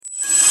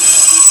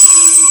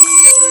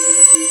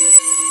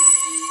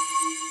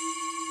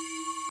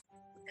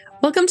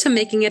Welcome to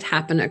Making It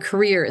Happen, a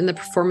career in the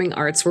performing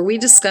arts, where we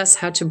discuss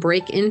how to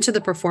break into the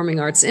performing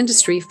arts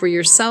industry for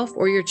yourself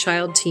or your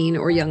child, teen,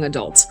 or young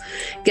adult.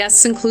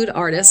 Guests include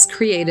artists,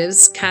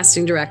 creatives,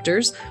 casting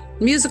directors,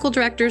 musical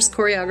directors,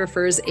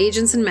 choreographers,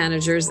 agents and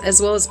managers, as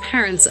well as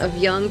parents of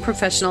young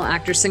professional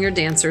actors, singer,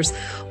 dancers,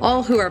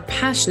 all who are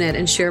passionate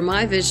and share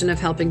my vision of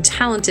helping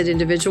talented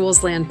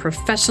individuals land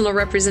professional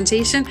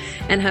representation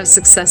and have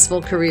successful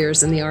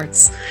careers in the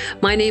arts.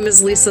 My name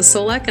is Lisa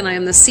Solek, and I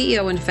am the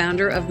CEO and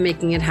founder of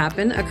Making It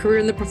Happen, a career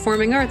in the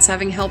performing arts,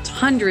 having helped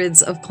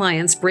hundreds of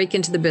clients break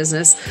into the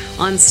business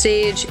on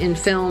stage, in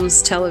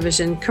films,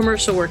 television,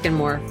 commercial work, and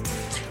more.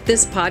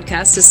 This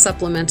podcast is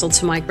supplemental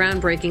to my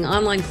groundbreaking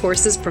online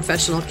courses,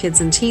 Professional Kids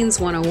and Teens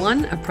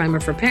 101, a primer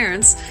for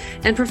parents,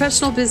 and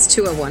Professional Biz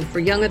 201 for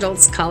young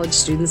adults, college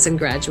students, and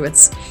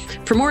graduates.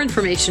 For more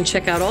information,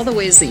 check out all the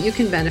ways that you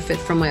can benefit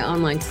from my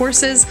online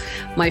courses,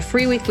 my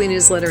free weekly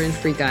newsletter, and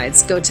free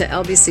guides. Go to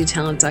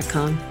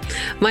lbctalent.com.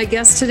 My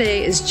guest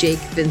today is Jake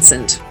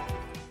Vincent.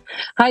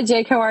 Hi,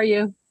 Jake. How are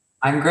you?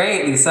 I'm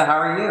great, Lisa. How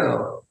are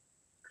you?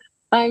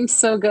 I'm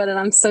so good, and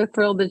I'm so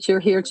thrilled that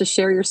you're here to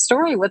share your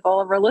story with all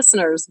of our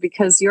listeners,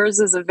 because yours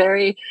is a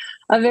very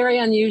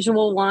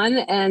unusual one.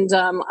 And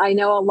I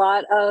know a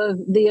lot of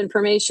the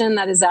information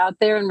that is out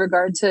there in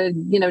regard to,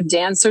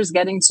 dancers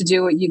getting to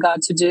do what you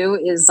got to do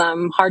is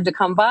hard to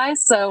come by.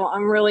 So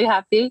I'm really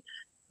happy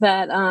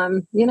that,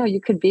 you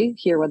could be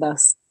here with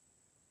us.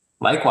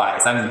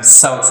 Likewise, I'm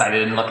so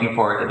excited and looking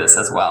forward to this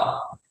as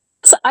well.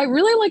 So I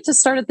really like to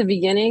start at the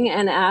beginning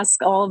and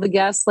ask all the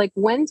guests,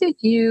 when did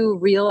you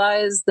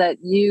realize that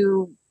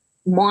you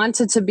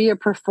wanted to be a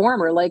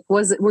performer?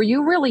 Were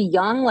you really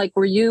young?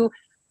 Were you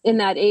in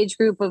that age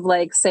group of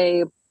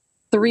say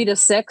 3 to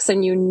 6,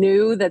 and you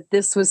knew that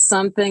this was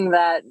something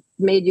that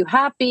made you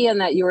happy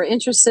and that you were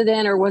interested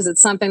in? Or was it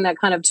something that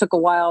kind of took a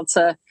while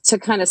to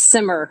kind of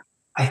simmer?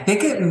 I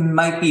think it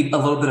might be a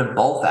little bit of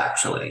both,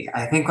 actually.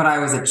 I think when I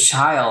was a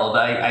child,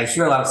 I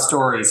hear a lot of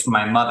stories from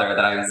my mother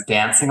that I was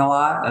dancing a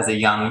lot as a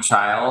young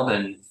child,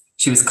 and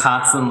she was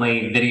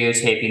constantly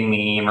videotaping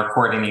me and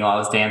recording me while I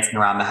was dancing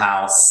around the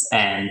house.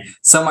 And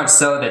so much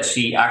so that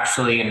she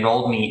actually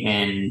enrolled me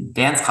in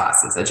dance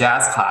classes, a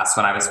jazz class,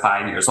 when I was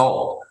 5 years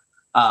old.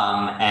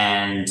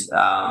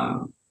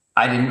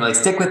 I didn't really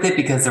stick with it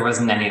because there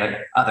wasn't any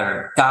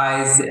other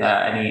guys,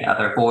 any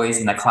other boys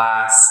in the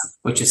class,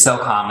 which is so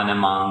common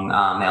among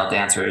male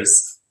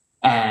dancers.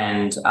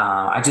 And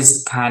I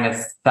just kind of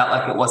felt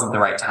like it wasn't the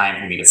right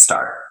time for me to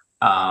start.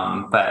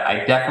 But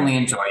I definitely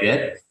enjoyed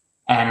it.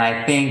 And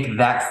I think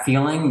that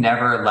feeling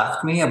never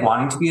left me of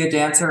wanting to be a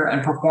dancer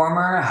and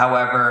performer.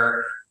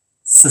 However,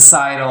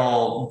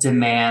 societal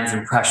demands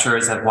and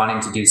pressures of wanting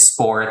to do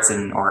sports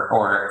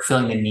or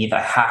feeling the need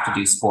that I have to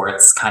do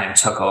sports kind of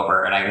took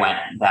over, and I went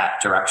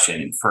that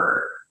direction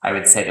for, I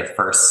would say, the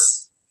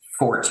first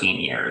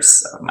 14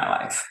 years of my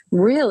life.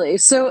 Really?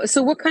 So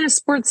what kind of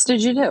sports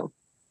did you do?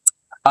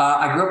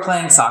 I grew up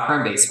playing soccer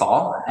and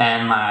baseball,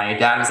 and my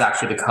dad was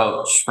actually the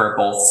coach for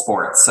both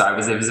sports. So it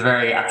was a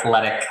very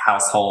athletic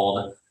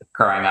household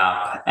growing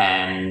up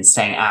and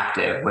staying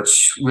active,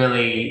 which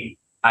really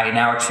I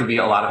now attribute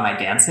a lot of my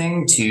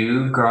dancing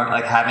to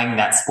having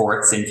that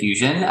sports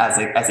infusion as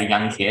a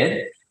young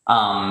kid.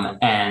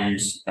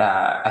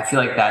 I feel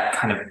like that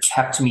kind of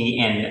kept me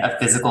in a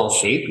physical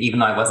shape. Even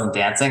though I wasn't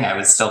dancing, I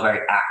was still very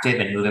active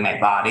and moving my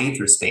body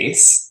through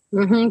space.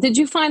 Mm-hmm. Did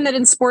you find that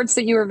in sports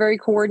that you were very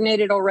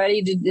coordinated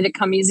already? Did it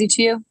come easy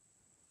to you?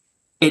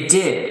 It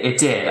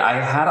did. I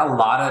had a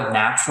lot of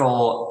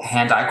natural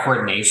hand-eye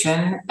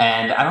coordination,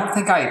 and I don't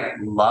think I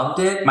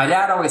loved it. My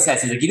dad always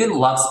says, he's like, you didn't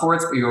love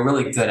sports, but you were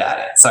really good at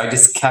it. So I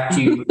just kept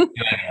you doing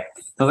it.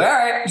 So all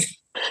right.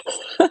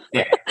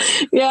 Yeah.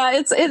 Yeah,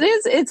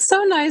 it's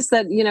so nice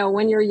that,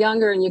 when you're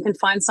younger and you can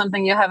find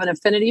something you have an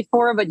affinity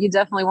for, but you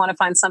definitely want to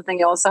find something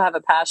you also have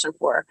a passion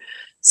for.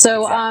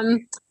 So,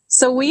 exactly.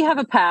 So we have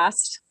a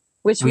past,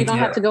 which we don't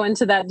have to go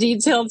into that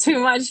detail too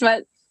much,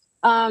 but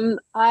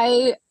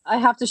I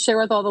have to share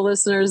with all the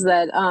listeners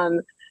that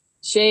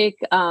Jake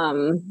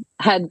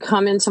had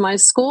come into my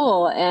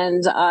school,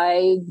 and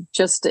I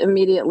just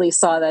immediately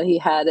saw that he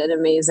had an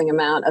amazing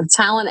amount of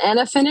talent and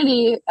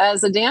affinity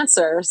as a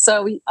dancer.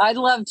 So I'd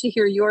love to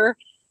hear your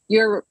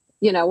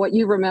what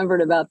you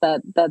remembered about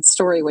that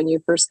story when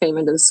you first came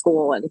into the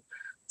school and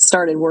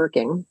started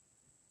working.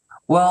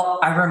 Well,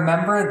 I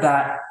remember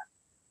that,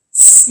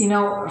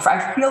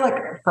 I feel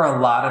like for a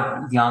lot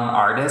of young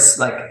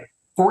artists,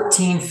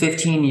 14,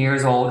 15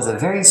 years old is a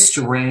very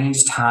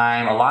strange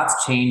time. A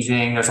lot's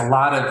changing. There's a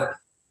lot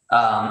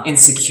of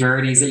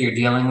insecurities that you're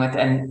dealing with.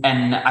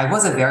 And I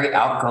was a very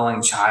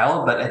outgoing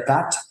child, but at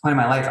that point in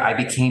my life, I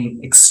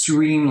became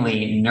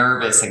extremely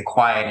nervous and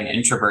quiet and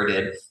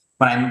introverted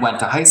when I went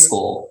to high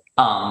school,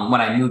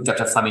 when I moved up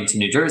to Flemington,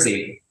 New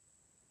Jersey.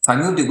 So I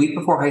moved a week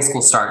before high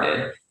school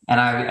started, and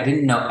I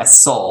didn't know a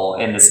soul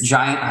in this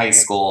giant high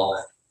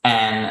school.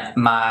 And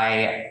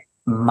my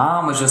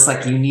mom was just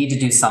like, you need to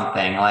do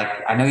something. Like,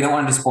 I know you don't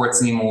want to do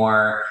sports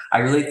anymore. I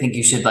really think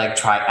you should like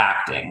try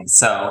acting.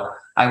 So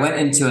I went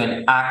into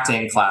an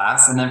acting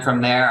class. And then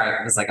from there,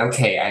 I was like,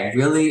 okay, I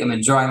really am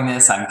enjoying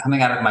this. I'm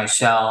coming out of my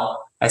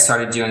shell. I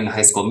started doing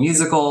high school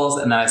musicals,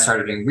 and then I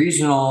started doing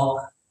regional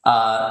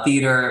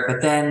theater.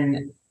 But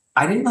then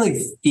I didn't really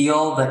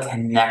feel the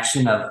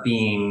connection of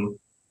being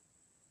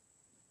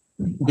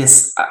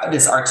this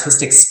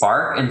artistic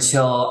spark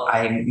until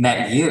I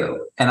met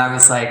you, and I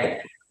was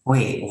like,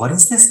 "Wait, what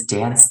is this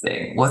dance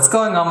thing? What's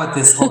going on with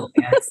this whole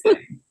dance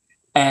thing?"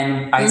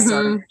 And I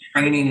started Mm-hmm.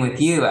 training with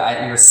you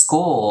at your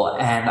school,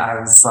 and I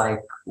was like,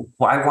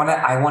 well,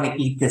 I want to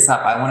eat this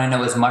up. I want to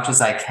know as much as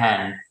I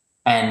can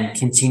and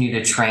continue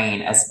to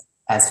train as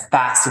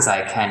fast as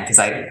I can because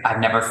I've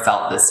never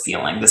felt this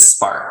feeling, this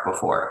spark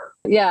before.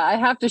 Yeah, I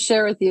have to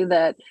share with you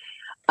that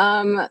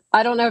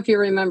I don't know if you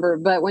remember,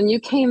 but when you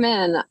came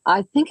in,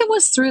 I think it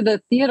was through the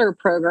theater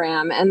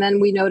program. And then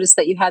we noticed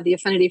that you had the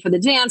affinity for the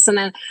dance. And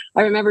then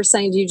I remember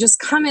saying, do you just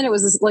come in? It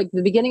was like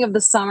the beginning of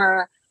the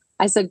summer.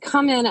 I said,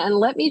 come in and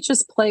let me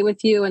just play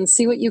with you and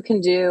see what you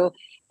can do.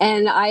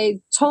 And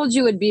I told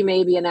you it'd be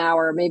maybe an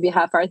hour, maybe a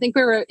half hour. I think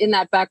we were in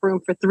that back room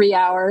for 3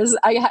 hours.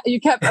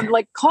 I'm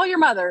like, call your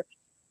mother,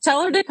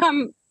 tell her to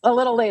come a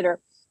little later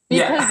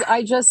because Yeah.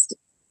 I just,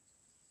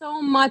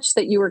 so much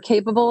that you were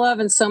capable of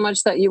and so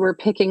much that you were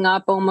picking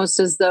up almost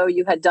as though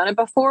you had done it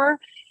before.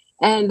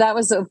 And that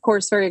was, of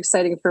course, very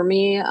exciting for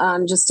me,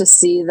 just to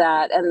see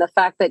that. And the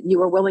fact that you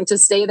were willing to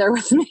stay there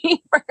with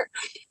me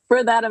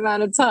for that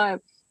amount of time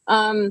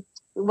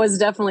was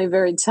definitely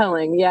very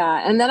telling.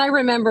 Yeah. And then I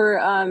remember,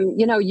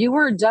 you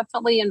were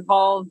definitely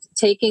involved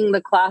taking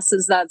the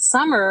classes that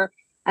summer.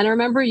 And I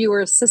remember you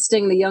were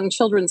assisting the young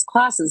children's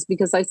classes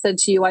because I said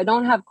to you, I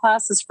don't have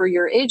classes for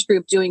your age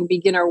group doing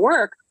beginner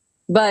work,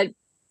 but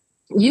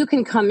you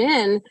can come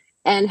in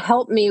and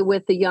help me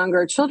with the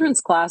younger children's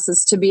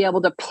classes to be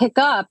able to pick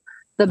up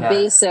the Yes.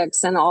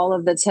 basics and all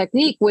of the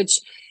technique, which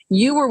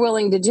you were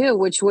willing to do,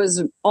 which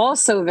was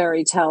also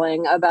very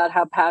telling about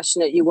how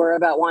passionate you were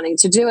about wanting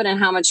to do it and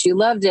how much you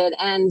loved it.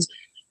 And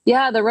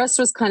yeah, the rest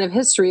was kind of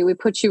history. We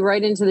put you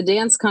right into the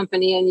dance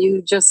company and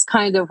you just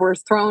kind of were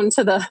thrown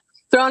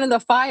in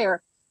the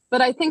fire.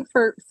 But I think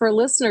for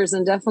listeners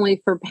and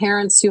definitely for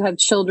parents who have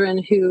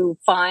children who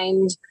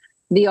find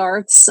the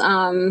arts,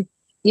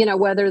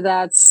 whether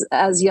that's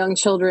as young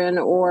children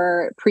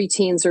or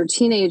preteens or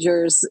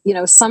teenagers,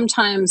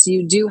 sometimes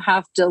you do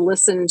have to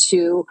listen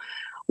to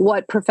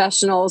what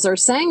professionals are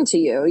saying to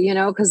you,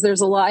 because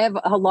I have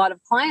a lot of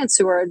clients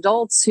who are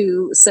adults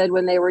who said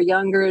when they were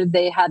younger,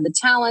 they had the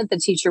talent, the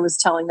teacher was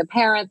telling the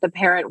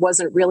parent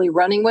wasn't really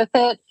running with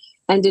it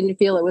and didn't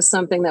feel it was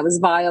something that was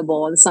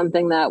viable and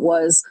something that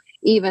was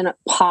even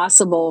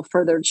possible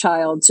for their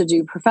child to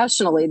do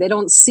professionally. They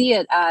don't see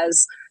it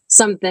as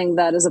something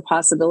that is a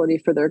possibility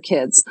for their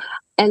kids,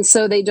 and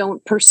so they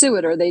don't pursue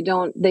it or they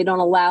don't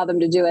allow them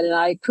to do it. And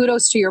I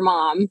kudos to your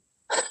mom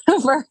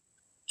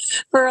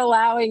for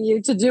allowing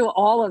you to do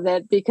all of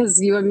it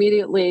because you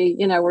immediately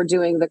were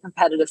doing the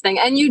competitive thing.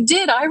 And you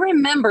did, I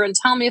remember, and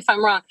tell me if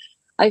I'm wrong,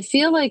 I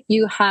feel like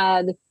you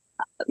had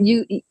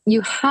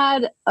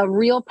a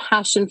real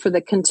passion for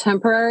the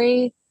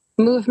contemporary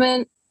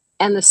movement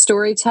and the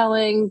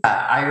storytelling.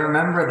 I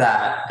remember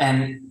that,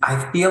 and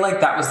I feel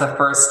like that was the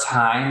first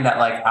time that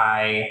like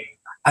I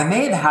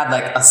may have had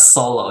like a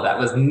solo that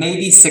was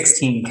maybe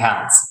 16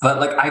 counts, but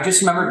like I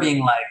just remember being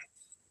like,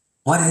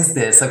 what is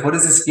this? Like, what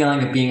is this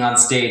feeling of being on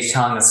stage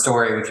telling a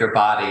story with your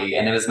body?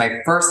 And it was my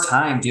first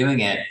time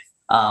doing it.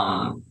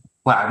 Well,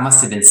 I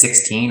must have been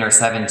 16 or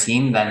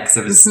 17 then because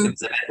it Hmm.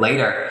 was a bit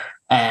later.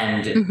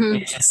 And Hmm.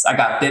 it just, I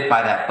got bit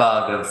by that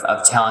bug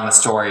of telling a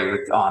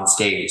story on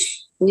stage.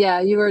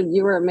 Yeah, you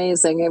were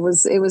amazing. It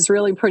was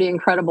really pretty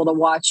incredible to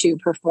watch you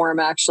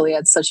perform actually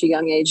at such a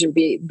young age and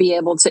be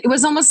able to. It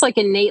was almost like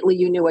innately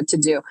you knew what to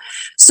do.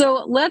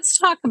 So let's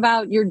talk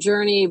about your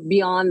journey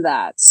beyond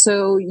that.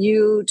 So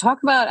you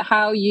talk about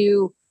how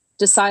you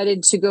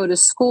decided to go to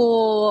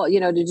school,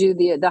 to do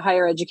the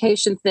higher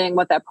education thing,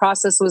 what that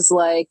process was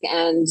like,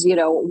 and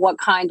what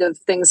kind of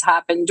things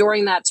happened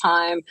during that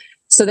time,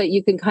 so that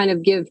you can kind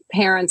of give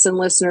parents and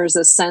listeners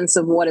a sense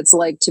of what it's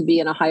like to be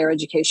in a higher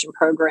education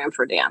program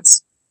for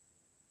dance.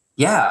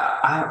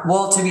 Yeah.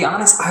 Well, to be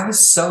honest, I was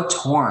so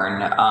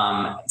torn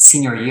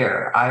senior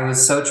year. I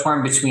was so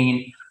torn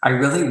between I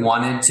really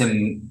wanted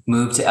to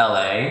move to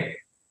LA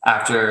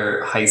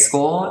after high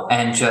school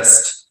and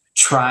just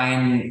try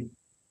and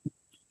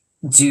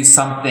do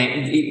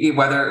something,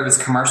 whether it was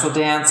commercial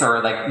dance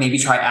or like maybe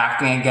try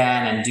acting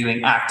again and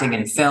doing acting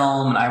in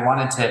film. And I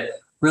wanted to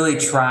really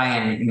try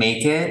and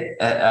make it,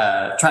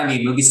 try and be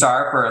a movie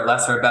star for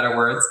lesser or better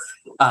words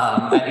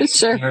at 18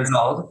 Sure. years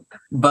old.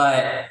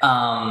 But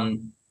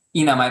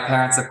my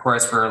parents, of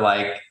course, were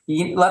like,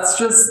 let's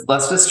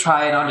just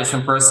try an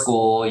audition for a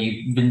school.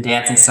 You've been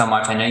dancing so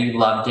much. I know you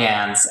love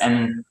dance.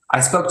 And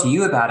I spoke to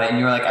you about it, and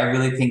you were like, I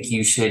really think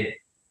you should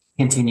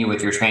continue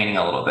with your training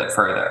a little bit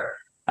further.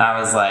 And I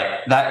was like,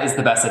 that is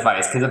the best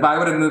advice. Because if I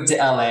would have moved to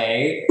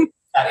LA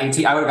at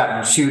 18, I would have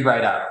gotten chewed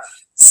right up.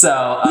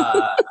 So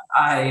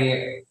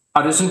I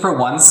auditioned for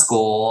one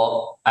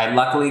school. I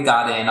luckily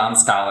got in on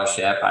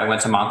scholarship. I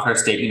went to Montclair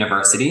State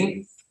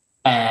University,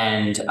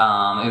 and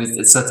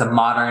it's a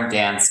modern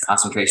dance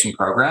concentration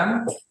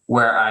program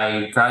where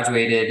I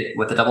graduated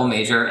with a double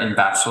major in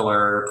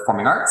Bachelor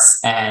Performing Arts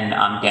and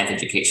dance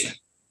education.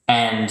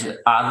 And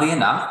oddly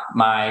enough,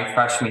 my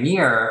freshman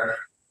year,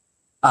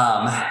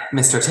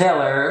 Mr.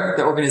 Taylor,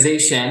 the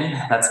organization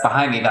that's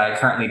behind me that I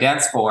currently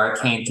dance for,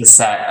 came to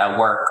set a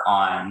work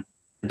on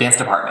the dance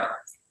department.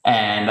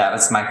 And that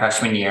was my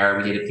freshman year.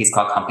 We did a piece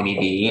called Company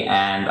B,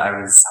 and I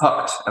was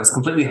hooked. I was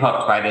completely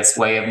hooked by this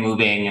way of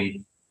moving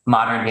and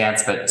modern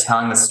dance, but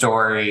telling the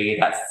story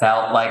that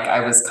felt like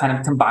I was kind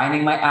of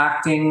combining my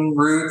acting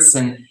roots,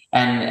 and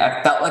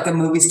I felt like a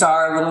movie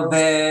star a little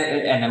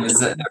bit, and it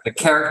was a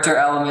character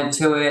element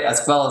to it,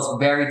 as well as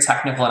very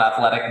technical and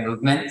athletic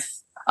movement.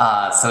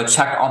 So it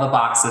checked all the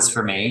boxes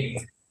for me,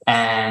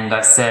 and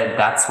I said,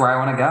 that's where I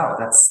want to go.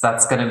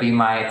 That's going to be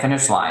my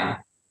finish line.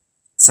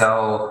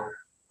 So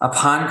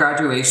upon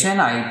graduation,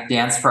 I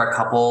danced for a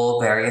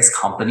couple various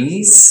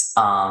companies,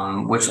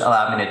 which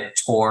allowed me to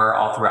tour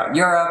all throughout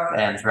Europe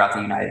and throughout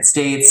the United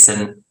States,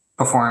 and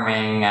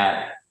performing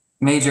at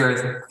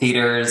major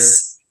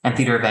theaters and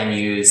theater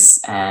venues,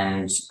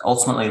 and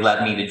ultimately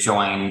led me to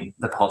join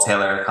the Paul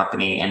Taylor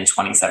Company in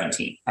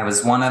 2017. I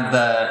was one of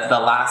the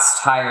last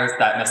hires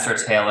that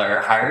Mr.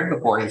 Taylor hired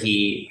before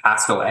he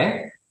passed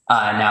away.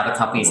 Now the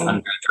company's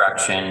under the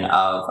direction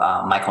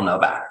of Michael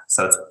Novak.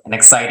 So it's an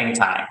exciting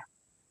time.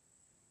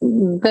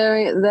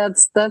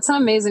 That's an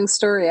amazing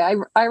story.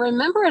 I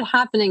remember it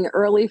happening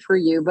early for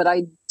you, but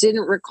I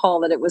didn't recall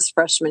that it was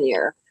freshman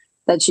year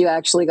that you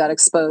actually got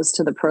exposed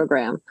to the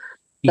program.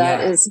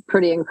 That is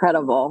pretty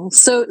incredible.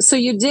 So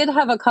you did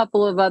have a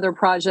couple of other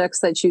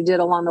projects that you did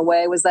along the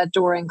way. Was that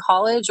during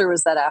college, or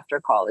was that after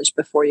college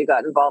before you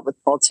got involved with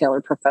Paul Taylor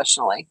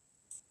professionally?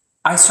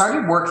 I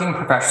started working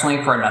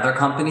professionally for another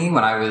company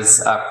when I was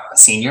a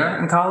senior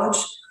in college.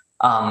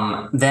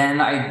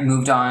 Then I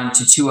moved on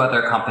to two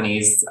other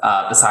companies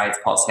besides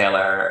Paul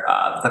Taylor,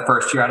 the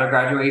first year out of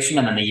graduation,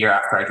 and then the year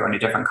after I joined a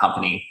different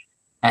company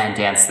and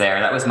danced there.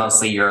 That was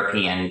mostly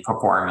European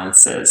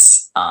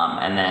performances.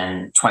 And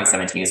then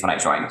 2017 is when I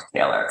joined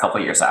Taylor, a couple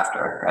of years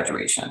after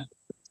graduation.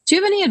 Do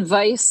you have any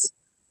advice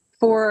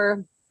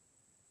for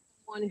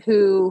someone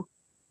who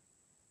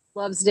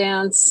loves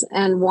dance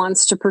and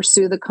wants to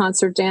pursue the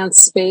concert dance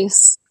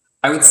space?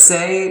 I would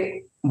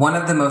say one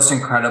of the most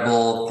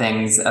incredible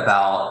things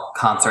about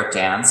concert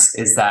dance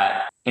is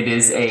that it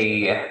is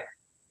a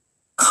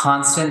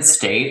constant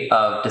state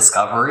of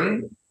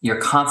discovery. You're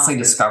constantly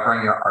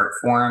discovering your art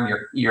form.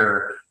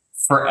 You're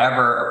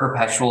forever a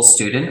perpetual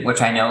student,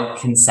 which I know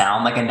can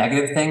sound like a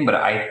negative thing, but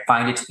I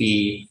find it to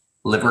be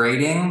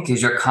liberating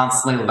because you're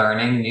constantly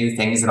learning new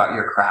things about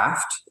your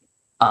craft.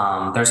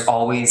 There's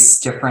always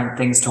different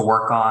things to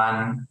work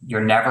on.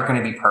 You're never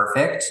going to be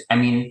perfect. I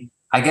mean,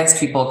 I guess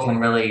people can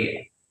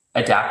really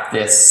adapt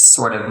this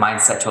sort of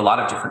mindset to a lot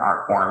of different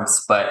art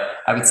forms, but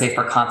I would say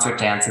for concert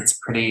dance, it's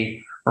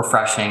pretty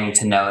refreshing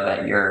to know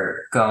that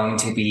you're going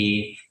to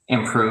be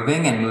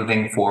improving and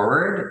moving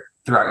forward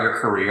throughout your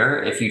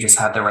career if you just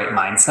have the right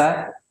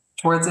mindset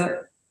towards it.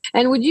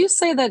 And would you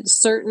say that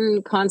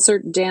certain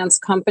concert dance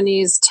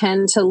companies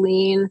tend to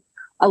lean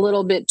a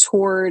little bit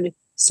toward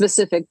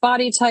specific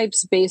body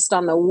types based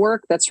on the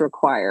work that's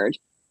required?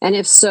 And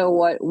if so,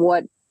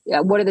 what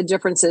are the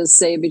differences,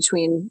 say,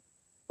 between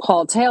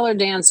Paul Taylor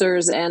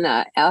dancers and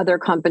other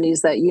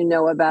companies that you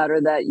know about, or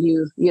that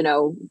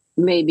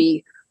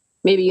maybe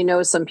you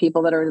know some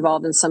people that are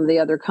involved in some of the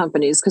other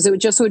companies? Because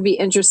it would be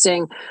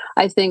interesting,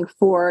 I think,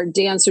 for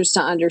dancers to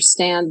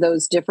understand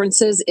those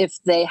differences if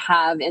they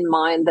have in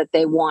mind that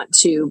they want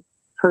to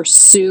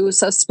pursue a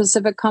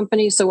specific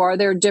company. So are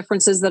there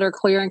differences that are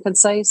clear and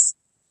concise?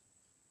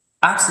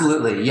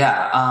 Absolutely,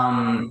 yeah.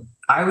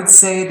 I would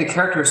say the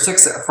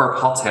characteristics for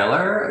Paul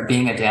Taylor,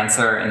 being a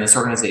dancer in this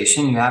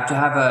organization, you have to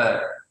have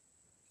a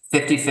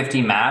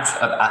 50-50 match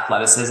of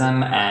athleticism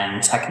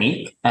and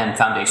technique and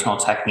foundational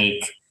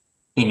technique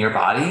in your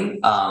body.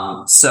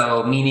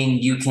 So meaning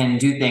you can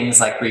do things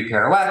like 3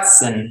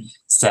 pirouettes and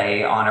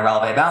stay on a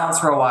releve balance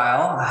for a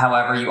while.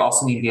 However, you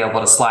also need to be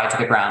able to slide to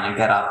the ground and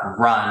get up and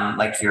run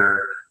like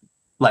your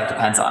life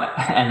depends on it,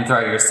 and throw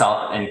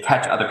yourself and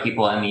catch other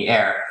people in the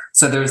air.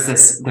 So there's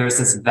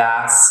this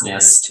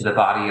vastness to the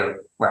body of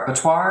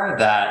repertoire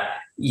that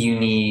you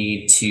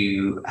need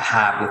to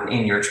have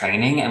within your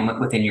training and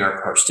within your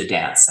approach to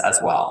dance as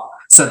well.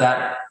 So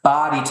that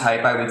body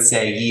type, I would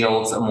say,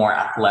 yields a more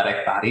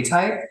athletic body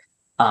type,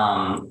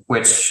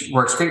 which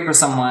works great for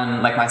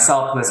someone like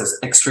myself who has this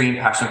extreme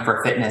passion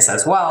for fitness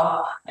as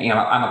well. You know,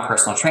 I'm a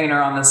personal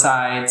trainer on the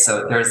side,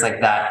 so there's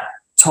like that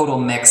total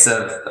mix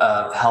of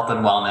health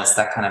and wellness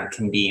that kind of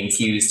can be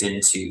infused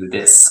into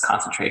this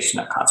concentration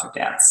of concert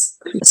dance.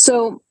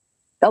 So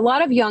a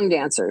lot of young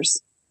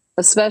dancers,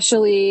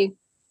 especially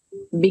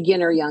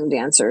beginner young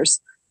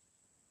dancers,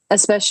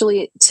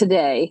 especially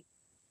today,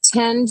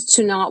 tend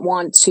to not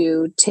want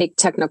to take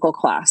technical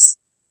class.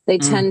 They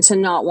tend to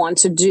not want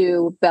to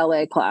do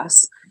ballet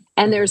class.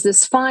 And there's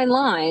this fine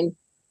line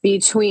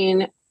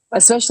between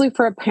especially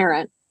for a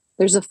parent,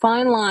 there's a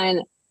fine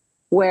line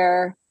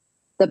where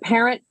the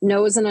parent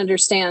knows and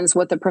understands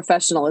what the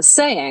professional is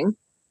saying.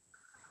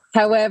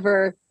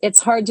 However,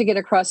 it's hard to get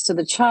across to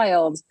the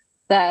child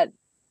that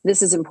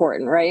this is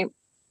important, right?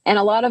 And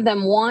a lot of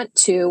them want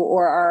to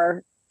or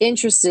are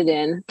interested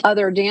in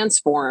other dance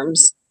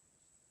forms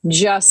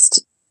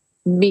just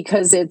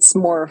because it's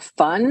more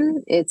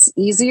fun, it's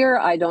easier.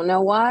 I don't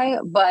know why,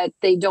 but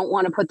they don't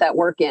want to put that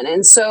work in.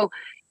 And so,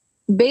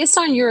 based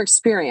on your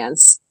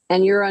experience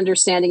and your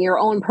understanding, your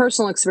own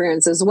personal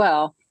experience as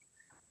well,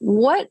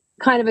 what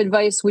kind of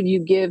advice would you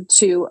give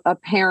to a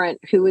parent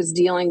who is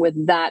dealing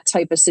with that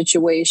type of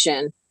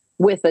situation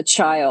with a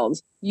child?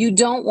 You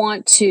don't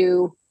want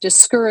to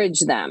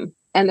discourage them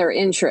and their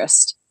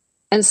interest.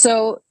 And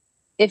so,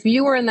 if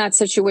you were in that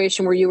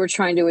situation where you were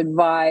trying to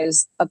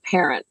advise a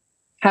parent,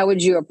 how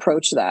would you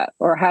approach that?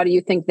 Or how do you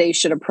think they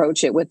should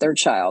approach it with their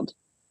child?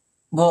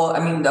 Well,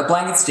 I mean, a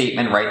blanket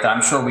statement, right, that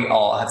I'm sure we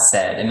all have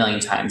said a million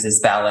times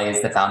is ballet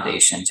is the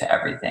foundation to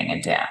everything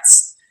in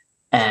dance.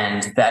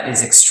 And that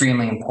is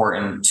extremely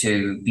important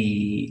to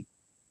be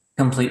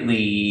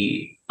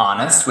completely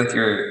honest with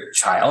your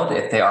child.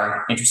 If they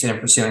are interested in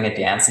pursuing a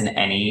dance in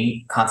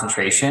any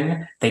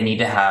concentration, they need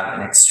to have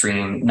an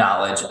extreme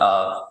knowledge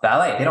of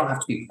ballet. They don't have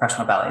to be a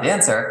professional ballet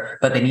dancer,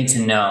 but they need to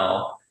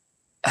know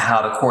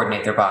how to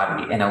coordinate their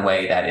body in a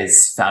way that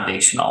is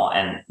foundational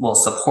and will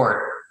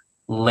support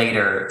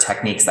later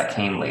techniques that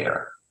came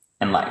later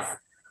in life.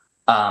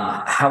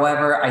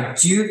 However, I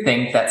do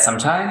think that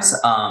sometimes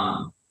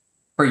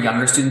for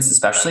younger students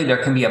especially, there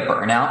can be a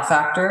burnout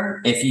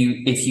factor. If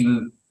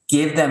you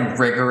give them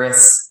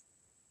rigorous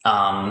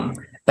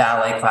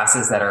ballet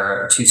classes that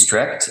are too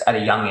strict at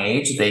a young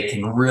age, they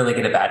can really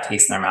get a bad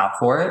taste in their mouth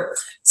for it.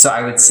 So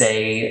I would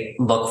say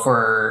look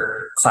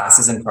for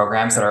classes and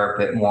programs that are a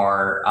bit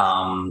more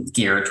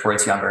geared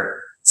towards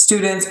younger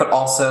students, but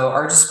also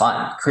are just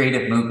fun.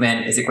 Creative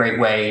movement is a great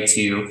way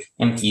to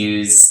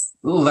infuse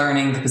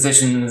learning the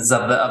positions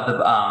of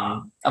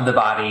the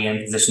body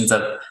and positions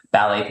of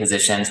ballet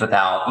positions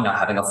without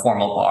having a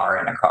formal bar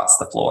and across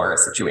the floor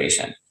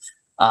situation.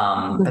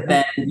 But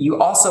then you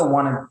also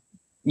want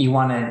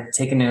to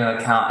take into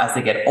account as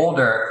they get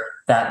older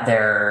that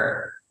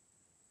they're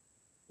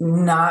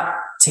not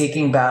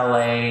taking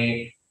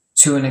ballet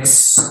to an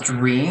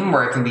extreme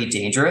where it can be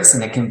dangerous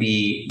and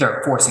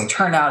they're forcing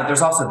turnout.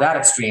 There's also that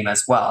extreme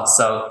as well.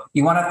 So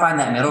you want to find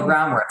that middle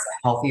ground where it's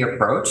a healthy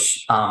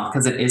approach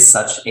because it is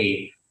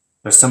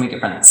there's so many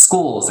different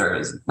schools,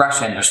 there's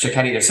Russian, there's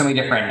Shiketi, there's so many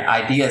different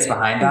ideas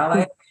behind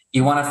ballet.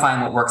 You want to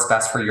find what works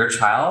best for your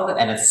child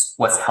and it's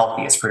what's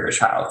healthiest for your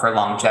child for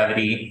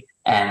longevity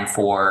and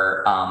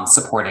for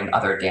supporting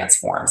other dance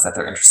forms that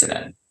they're interested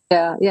in.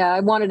 Yeah.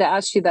 I wanted to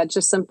ask you that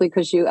just simply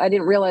because I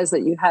didn't realize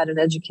that you had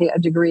a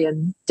degree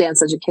in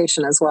dance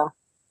education as well.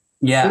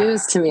 Yeah.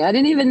 News to me. I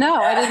didn't even know.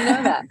 I didn't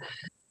know that.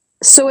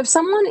 So if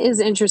someone is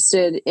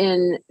interested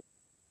in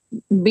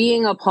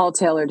being a Paul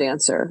Taylor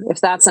dancer, if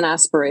that's an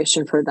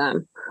aspiration for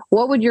them,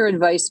 what would your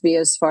advice be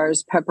as far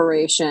as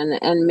preparation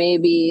and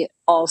maybe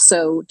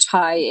also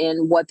tie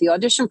in what the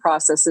audition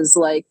process is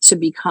like to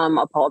become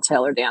a Paul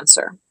Taylor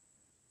dancer?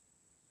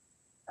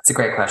 That's a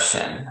great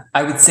question.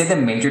 I would say the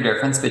major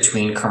difference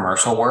between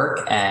commercial work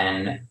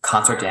and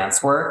concert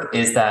dance work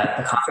is that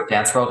the concert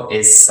dance world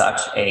is such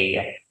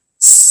a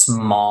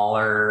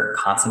smaller,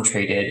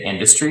 concentrated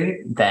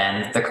industry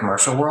than the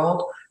commercial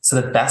world. So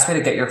the best way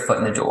to get your foot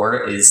in the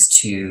door is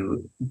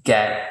to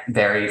get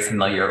very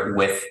familiar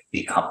with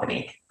the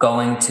company,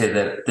 going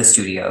to the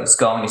studios,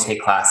 going to take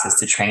classes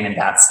to train in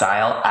that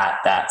style at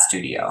that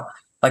studio.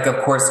 Like,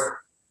 of course,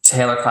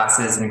 Taylor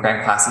classes and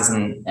Grant classes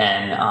and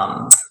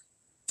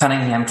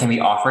Cunningham can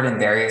be offered in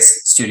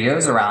various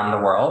studios around the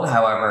world.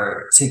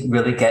 However, to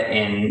really get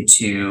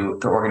into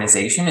the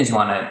organization is you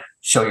want to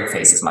show your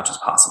face as much as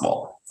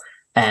possible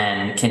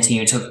and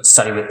continue to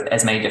study with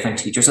as many different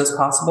teachers as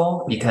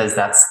possible, because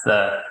that's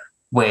the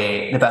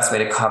best way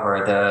to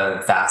cover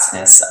the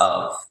vastness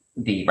of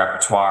the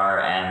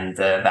repertoire and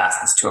the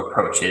vastness to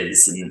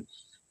approaches and,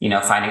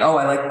 finding, I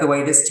like the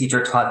way this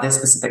teacher taught this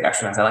specific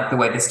exercise. I like the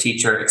way this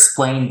teacher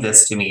explained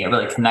this to me. It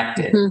really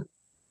connected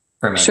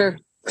for me. Sure.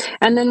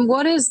 And then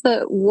what is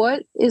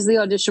the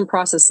audition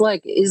process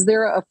like? Is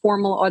there a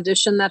formal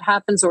audition that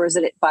happens, or is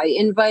it by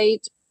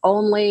invite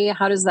only?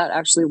 How does that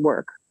actually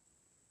work?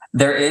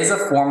 There is a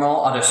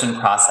formal audition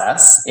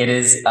process. It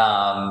is,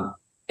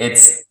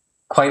 it's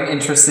quite an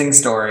interesting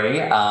story.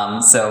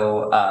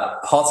 So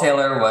Paul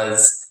Taylor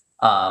was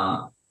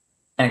an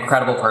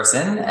incredible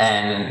person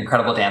and an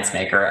incredible dance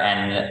maker.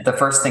 And the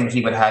first thing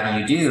he would have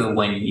you do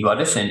when you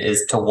auditioned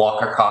is to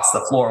walk across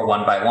the floor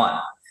one by one.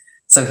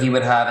 So he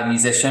would have a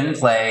musician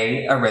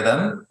play a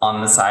rhythm on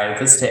the side of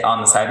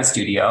the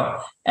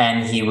studio,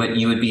 and you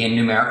would be in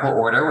numerical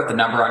order with the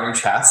number on your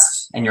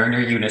chest, and you're in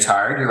your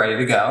unitard, you're ready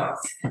to go,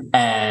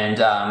 and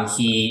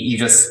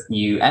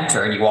you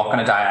enter and you walk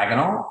on a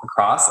diagonal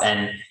across,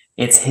 and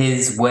it's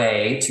his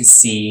way to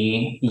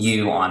see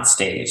you on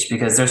stage,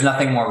 because there's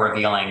nothing more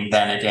revealing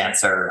than a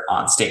dancer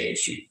on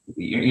stage.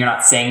 you're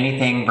not saying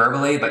anything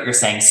verbally, but you're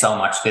saying so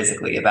much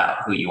physically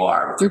about who you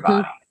are with your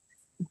body.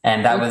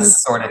 And that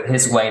was sort of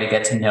his way to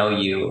get to know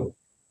you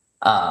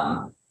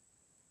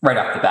right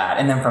off the bat.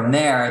 And then from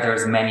there,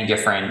 there's many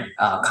different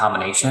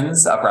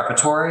combinations of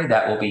repertory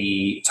that will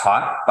be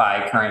taught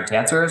by current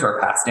dancers or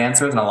past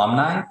dancers and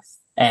alumni.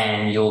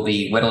 And you'll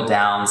be whittled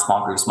down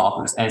small groups.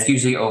 And it's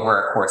usually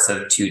over a course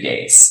of 2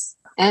 days.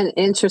 And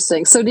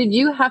interesting. So did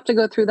you have to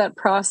go through that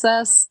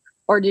process,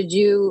 or did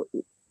you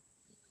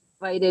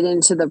invite it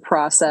into the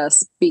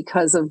process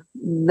because of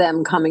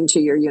them coming to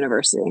your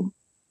university?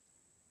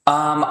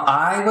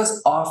 I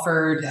was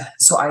offered,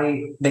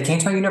 they came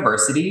to my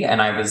university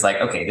and I was like,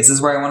 okay, this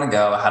is where I want to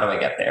go. How do I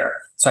get there?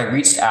 So I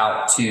reached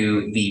out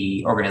to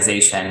the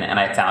organization and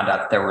I found out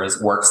that there was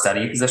work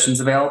study positions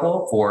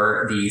available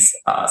for these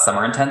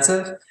summer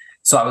intensive.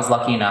 So I was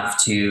lucky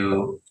enough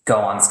to go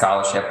on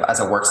scholarship as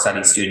a work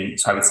study student.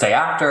 So I would stay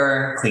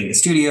after, clean the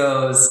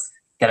studios,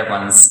 get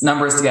everyone's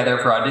numbers together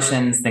for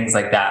auditions, things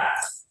like that.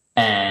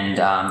 And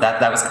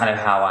that was kind of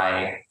how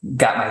I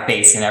got my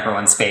face in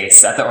everyone's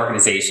face at the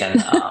organization.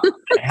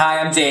 Hi,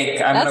 I'm Jake.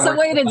 That's the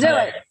way to do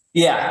it.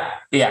 Yeah.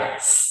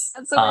 That's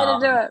the way to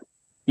do it.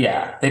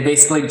 Yeah. They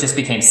basically just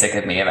became sick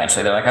of me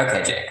eventually. They're like,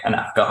 okay, Jake,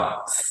 enough, go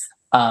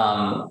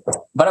home.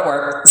 But it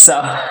worked.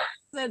 So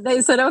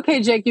they said, okay,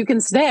 Jake, you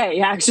can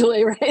stay,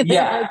 actually, right?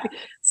 Yeah. Like,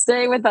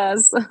 stay with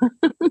us.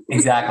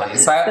 Exactly.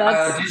 So I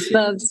auditioned.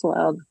 That's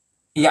wild.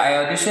 Yeah, I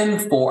auditioned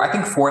I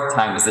think 4th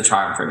time was the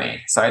charm for me.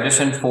 So I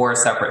auditioned 4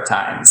 separate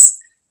times.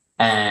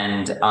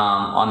 And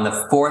on the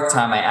 4th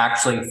time, I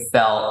actually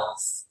felt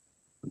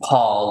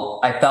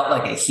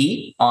like a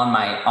heat on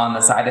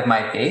the side of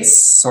my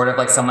face, sort of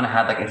like someone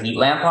had like a heat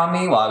lamp on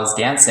me while I was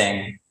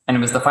dancing. And it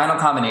was the final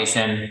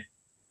combination.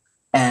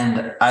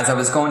 And as I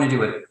was going to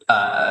do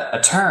a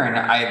turn,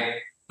 I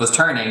was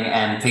turning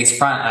and face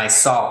front, and I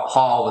saw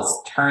Paul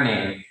was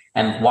turning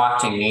and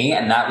watching me.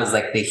 And that was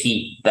like the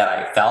heat that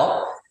I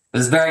felt. It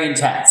was very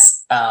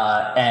intense.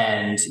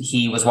 And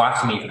he was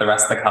watching me for the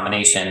rest of the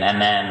combination. And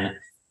then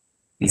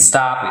we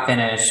stopped, we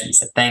finished, he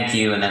said, thank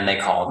you. And then they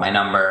called my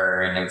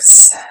number and it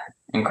was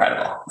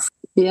incredible.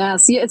 Yeah.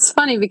 See, it's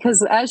funny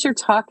because as you're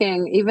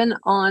talking, even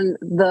on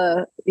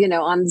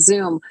on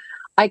Zoom,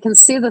 I can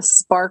see the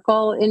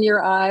sparkle in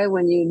your eye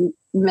when you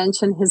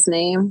mention his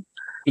name.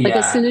 Like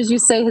as soon as you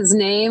say his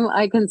name,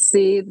 I can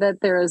see that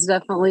there is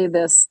definitely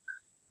this,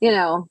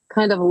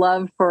 kind of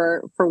love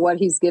for what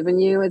he's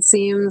given you, it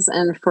seems,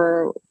 and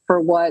for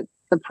what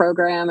the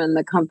program and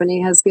the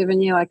company has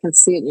given you. I can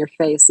see it in your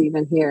face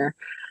even here,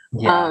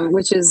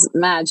 which is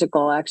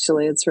magical,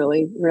 actually. It's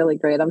really, really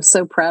great. I'm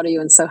so proud of you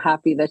and so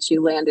happy that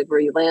you landed where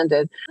you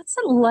landed. What's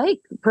it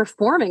like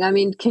performing? I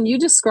mean, can you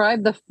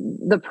describe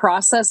the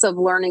process of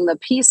learning the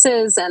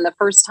pieces and the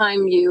first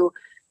time you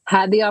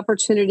had the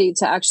opportunity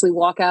to actually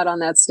walk out on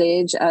that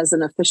stage as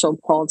an official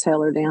Paul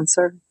Taylor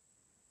dancer?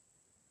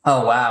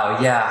 Oh, wow.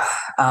 Yeah.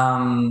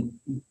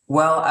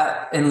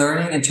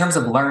 In terms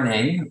of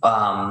learning,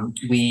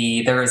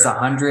 there is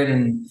 100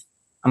 and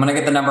I'm going to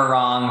get the number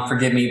wrong.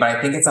 Forgive me, but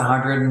I think it's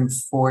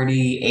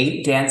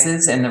 148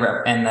 dances in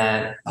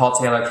the Paul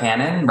Taylor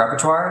canon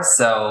repertoire.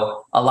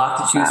 So a lot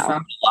to choose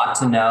from, a lot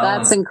to know.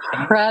 That's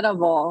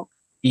incredible.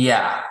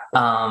 Yeah.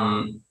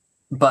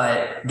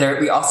 But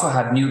we also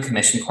have new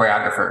commissioned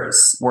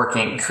choreographers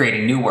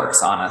creating new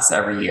works on us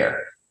every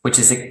year, which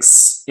is,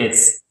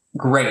 it's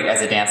great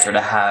as a dancer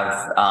to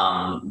have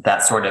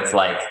that sort of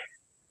like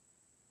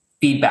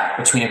feedback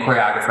between a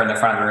choreographer in the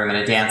front of the room and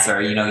a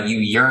dancer. You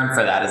yearn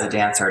for that as a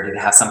dancer, to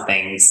have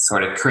something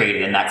sort of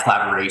created in that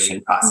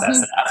collaboration process.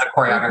 And as a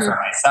choreographer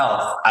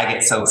myself, I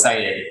get so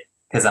excited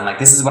because I'm like,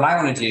 this is what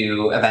I want to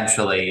do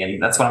eventually.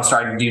 And that's what I'm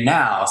starting to do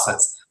now. So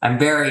I'm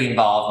very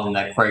involved in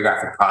the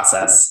choreographic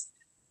process.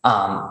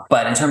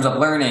 But in terms of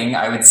learning,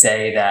 I would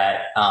say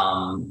that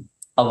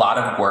a lot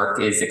of work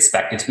is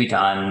expected to be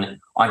done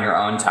on your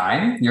own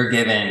time. You're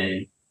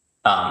given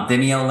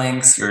Vimeo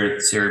links.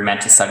 You're meant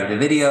to study the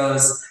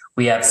videos.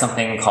 We have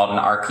something called an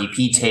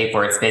RPP tape,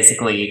 where it's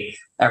basically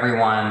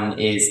everyone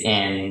is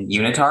in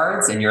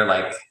unitards, and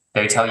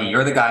they tell you,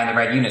 you're the guy in the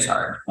red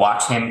unitard.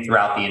 Watch him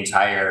throughout the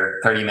entire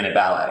 30-minute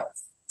ballet.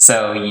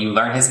 So you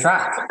learn his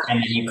track,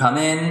 and then you come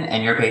in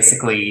and you're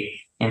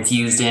basically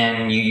infused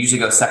in. You usually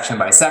go section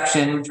by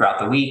section throughout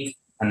the week,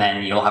 and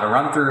then you'll have a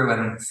run through,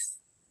 and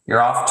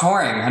you're off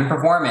touring and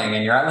performing,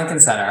 and you're at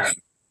Lincoln Center.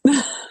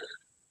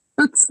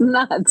 That's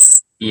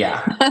nuts.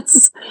 Yeah.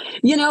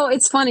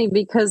 It's funny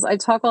because I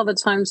talk all the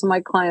time to my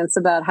clients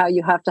about how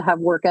you have to have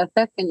work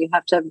ethic and you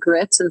have to have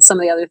grit and some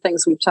of the other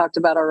things we've talked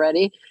about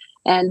already.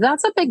 And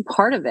that's a big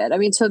part of it. I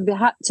mean,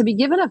 to be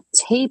given a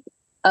tape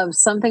of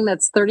something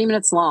that's 30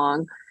 minutes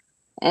long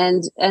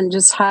and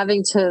just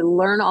having to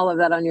learn all of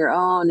that on your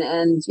own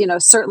and,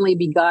 certainly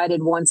be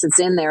guided once it's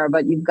in there,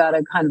 but you've got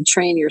to kind of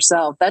train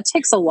yourself. That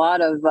takes a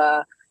lot of,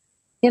 a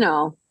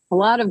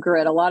lot of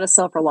grit, a lot of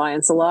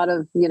self-reliance, a lot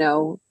of,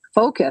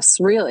 focus,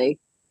 really.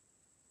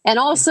 And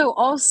also,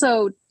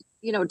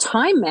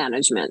 time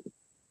management.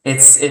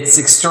 It's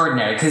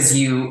extraordinary because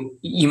you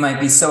might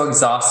be so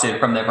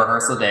exhausted from the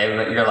rehearsal day,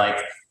 but you're like,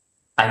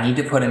 I need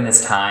to put in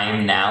this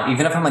time now,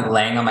 even if I'm like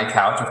laying on my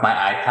couch with my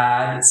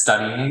iPad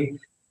studying,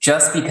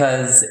 just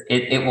because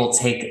it will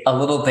take a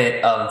little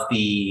bit of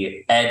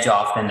the edge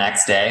off the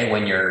next day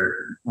when you're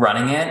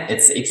running it.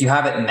 It's if you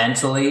have it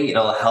mentally,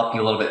 it'll help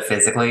you a little bit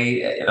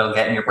physically. It'll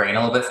get in your brain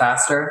a little bit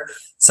faster.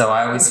 So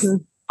I always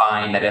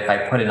find that if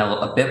I put in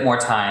a bit more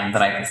time the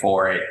night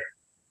before, it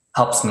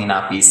helps me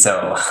not be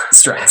so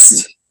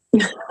stressed.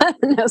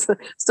 No,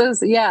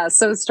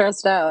 so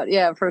stressed out.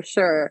 Yeah, for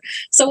sure.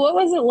 So what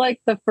was it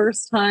like the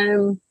first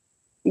time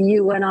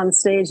you went on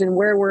stage, and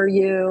where were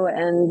you,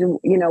 and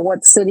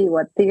what city,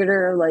 what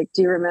theater? Like,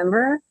 do you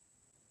remember?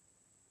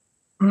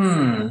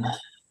 Hmm.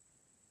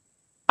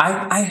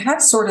 I have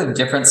sort of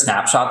different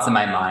snapshots in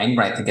my mind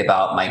when I think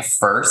about my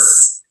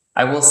first.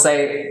 I will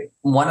say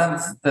one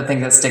of the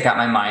things that stick out in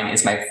my mind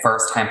is my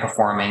first time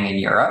performing in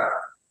Europe.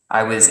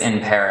 I was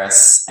in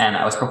Paris and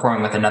I was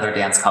performing with another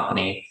dance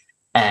company.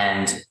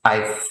 And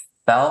I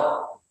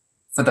felt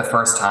for the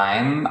first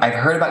time, I've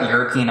heard about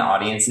European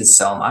audiences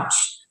so much,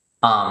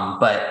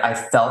 but I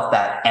felt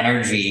that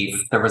energy.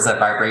 There was a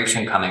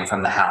vibration coming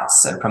from the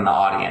house and from the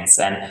audience,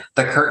 and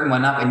the curtain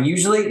went up. And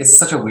usually, it's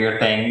such a weird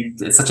thing.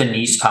 It's such a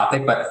niche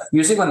topic, but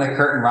usually when the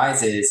curtain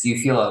rises, you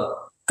feel a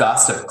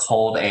gust of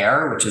cold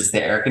air, which is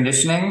the air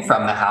conditioning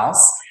from the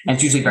house. And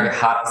it's usually very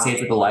hot on stage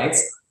with the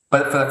lights.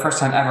 But for the first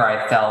time ever,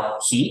 I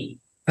felt heat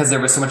because there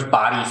was so much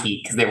body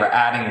heat because they were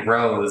adding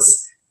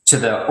rows to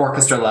the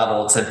orchestra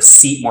level to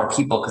seat more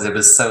people because it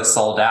was so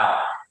sold out.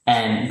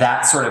 And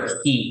that sort of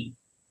heat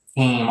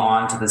came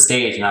onto the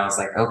stage, and I was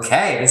like,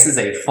 okay, this is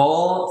a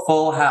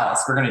full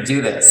house. We're going to do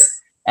this.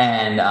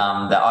 And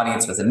the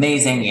audience was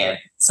amazing. We had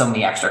so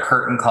many extra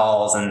curtain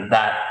calls, and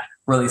that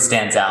really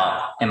stands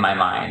out in my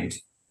mind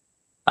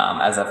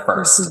as a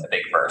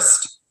big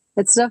first.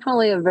 It's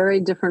definitely a very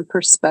different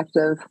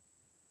perspective,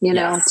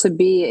 Yes. to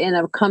be in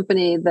a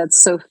company that's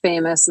so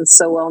famous and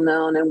so well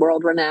known and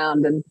world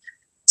renowned, and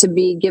to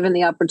be given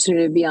the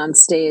opportunity to be on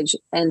stage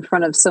in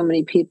front of so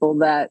many people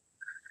that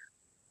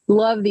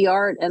love the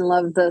art and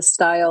love the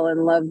style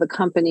and love the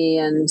company,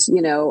 and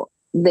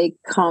they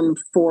come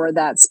for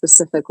that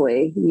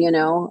specifically,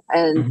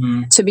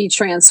 and to be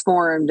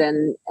transformed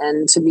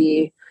and to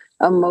be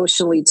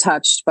emotionally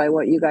touched by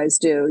what you guys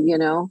do.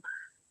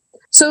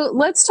 So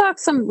let's talk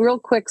some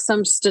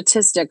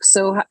statistics.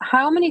 So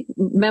how many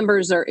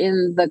members are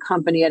in the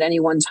company at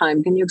any one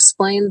time? Can you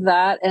explain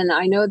that? And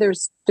I know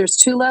there's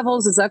two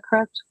levels. Is that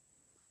correct?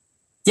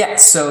 Yeah,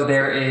 so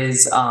there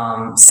is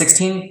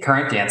 16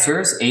 current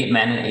dancers, 8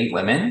 men and 8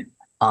 women,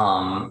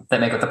 that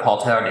make up the Paul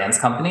Taylor Dance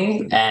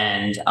Company.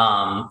 And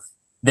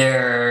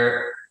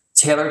their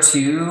Taylor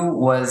 2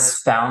 was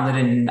founded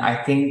in,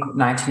 I think,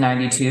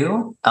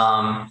 1992.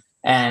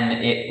 And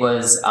it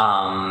was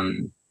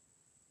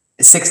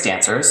 6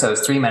 dancers, so it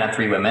was 3 men and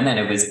 3 women. And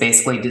it was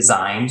basically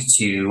designed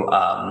to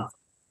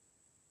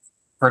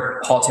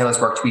for Paul Taylor's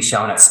work to be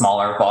shown at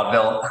smaller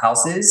vaudeville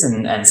houses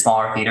and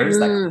smaller theaters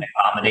that can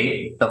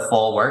accommodate the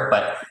full work.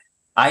 But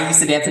I used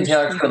to dance in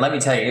Taylor too, and let me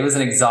tell you, it was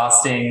an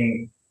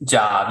exhausting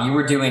job. You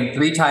were doing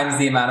 3 times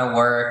the amount of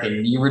work,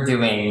 and you were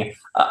doing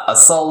a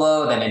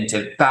solo, then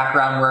into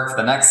background work for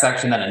the next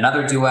section, then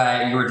another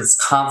duet. You were just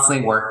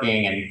constantly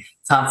working and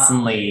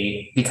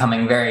constantly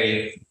becoming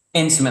very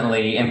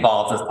intimately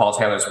involved with Paul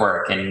Taylor's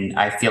work. And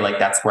I feel like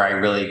that's where I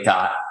really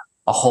got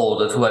a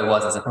hold of who I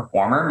was as a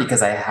performer,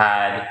 because I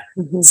had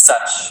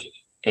such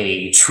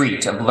a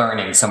treat of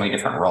learning so many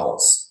different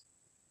roles.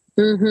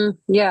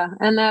 Yeah.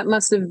 And that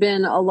must have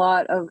been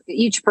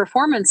each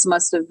performance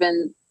must have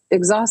been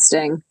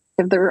exhausting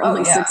if there were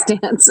only 6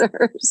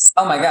 dancers.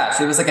 Oh my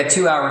gosh. It was like a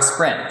 2-hour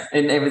sprint.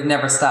 It would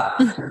never stop.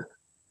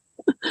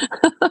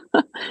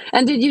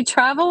 And did you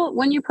travel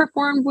when you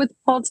performed with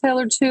Paul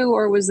Taylor too,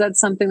 or was that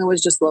something that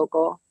was just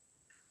local?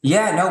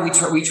 Yeah, no,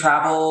 we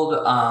traveled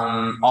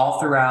all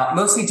throughout,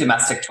 mostly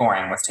domestic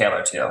touring with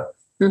Taylor too,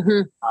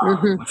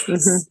 which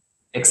was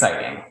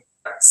exciting.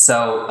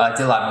 So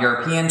did a lot of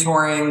European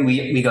touring.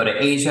 We go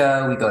to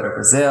Asia, we go to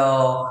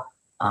Brazil.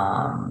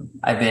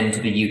 I've been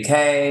to the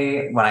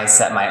UK when I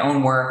set my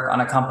own work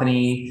on a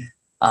company.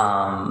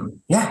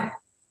 Yeah,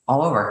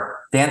 all over.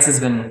 Dance has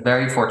been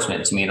very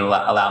fortunate to me to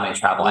allow me to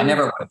travel. I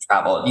never would have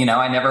traveled.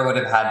 I never would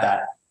have had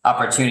that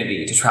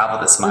opportunity to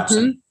travel this much.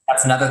 And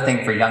that's another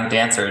thing for young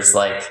dancers.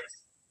 Like,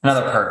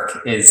 another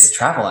perk is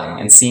traveling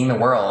and seeing the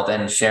world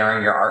and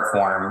sharing your art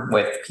form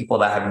with people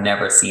that have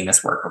never seen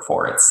this work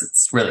before.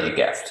 It's really a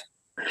gift.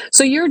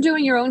 So you're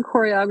doing your own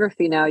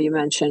choreography now, you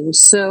mentioned.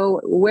 So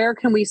where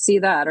can we see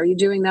that? Are you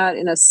doing that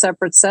in a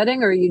separate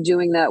setting, or are you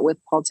doing that with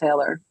Paul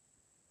Taylor?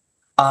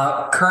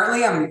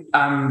 Currently,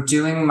 I'm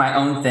doing my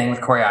own thing with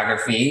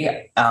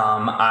choreography.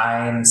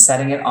 I'm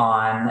setting it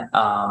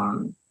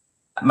on.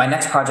 My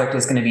next project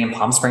is going to be in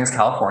Palm Springs,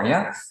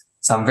 California.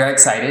 So I'm very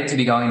excited to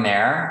be going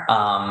there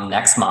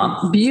next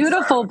month.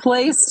 Beautiful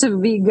place to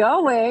be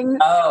going.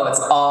 Oh,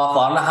 it's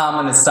awful. I don't know how I'm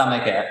going to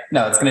stomach it.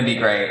 No, it's going to be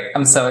great.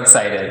 I'm so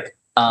excited.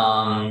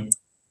 I'm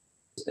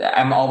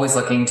always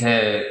looking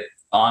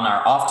on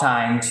our off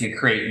time, to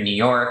create in New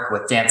York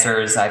with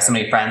dancers. I have so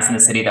many friends in the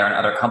city that are in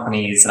other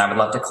companies, and I would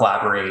love to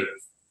collaborate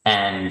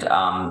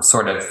and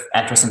sort of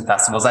enter some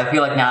festivals. I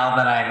feel like now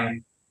that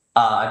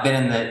I've been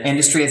in the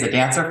industry as a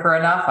dancer for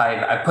enough,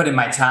 I've put in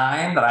my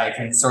time that I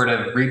can sort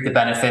of reap the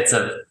benefits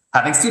of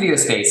having studio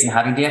space and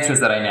having dancers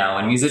that I know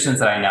and musicians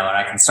that I know, and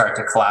I can start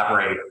to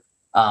collaborate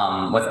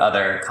with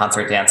other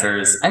concert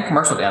dancers and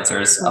commercial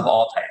dancers of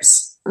all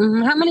types.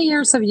 Mm-hmm. How many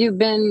years have you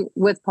been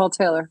with Paul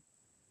Taylor?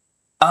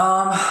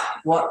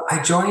 Well,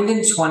 I joined in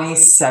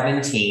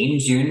 2017,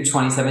 June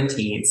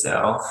 2017.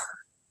 So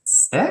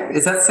six?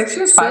 Is that 6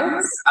 years? 5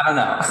 years? I don't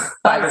know.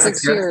 5 or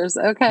 6 years.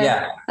 Okay.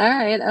 Yeah. All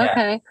right.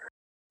 Okay. Yeah.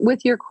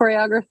 With your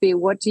choreography,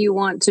 what do you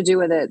want to do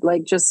with it?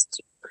 Like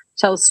just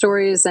tell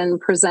stories and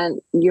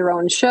present your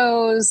own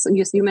shows.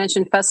 You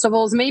mentioned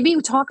festivals. Maybe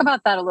talk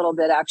about that a little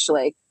bit,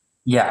 actually.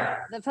 Yeah.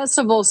 The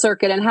festival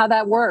circuit and how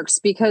that works,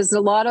 because a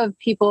lot of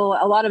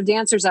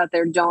dancers out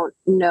there don't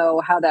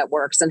know how that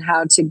works and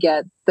how to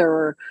get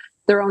their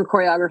own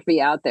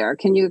choreography out there.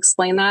 Can you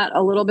explain that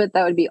a little bit?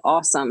 That would be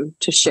awesome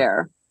to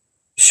share.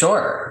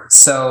 Sure.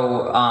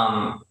 So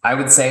I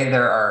would say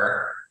there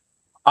are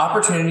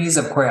opportunities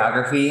of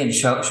choreography and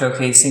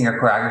showcasing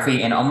your choreography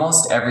in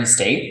almost every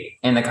state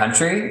in the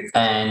country.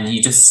 And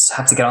you just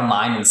have to get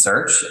online and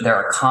search. There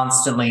are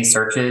constantly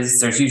searches.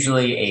 There's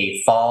usually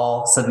a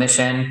fall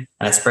submission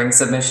and a spring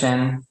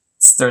submission.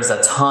 There's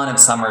a ton of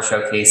summer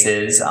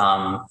showcases.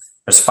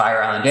 There's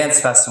Fire Island Dance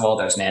Festival.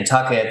 There's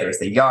Nantucket. There's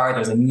the Yard.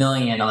 There's a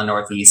million on the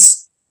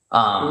Northeast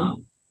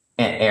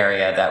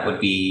area that would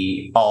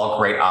be all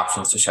great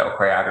options to show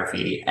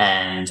choreography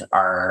and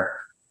are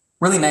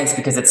really nice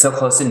because it's so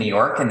close to New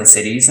York and the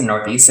cities in the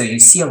Northeast. So you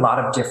see a lot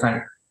of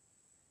different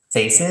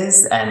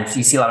faces and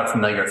you see a lot of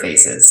familiar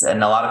faces,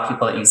 and a lot of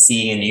people that you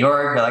see in New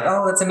York, you're like,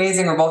 oh, that's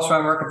amazing. We're both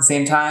showing work at the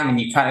same time.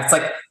 And you it's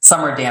like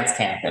summer dance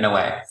camp in a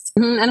way.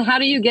 Mm-hmm. And how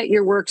do you get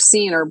your work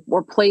seen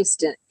or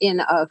placed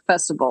in a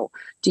festival?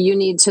 Do you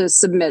need to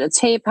submit a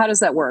tape? How does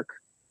that work?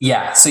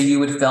 Yeah. So you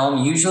would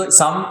film, usually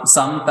some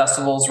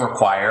festivals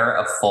require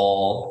a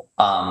full,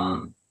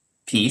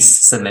 piece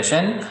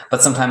submission,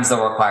 but sometimes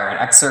they'll require an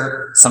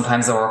excerpt.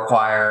 Sometimes they'll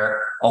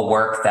require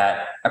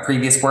a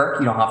previous work.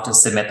 You don't have to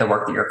submit the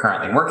work that you're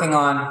currently working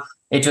on.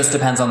 It just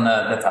depends on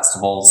the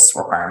festival's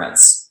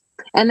requirements.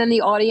 And then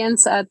the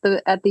audience at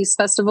these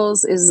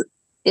festivals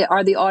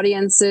are the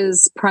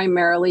audiences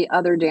primarily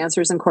other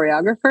dancers and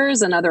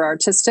choreographers and other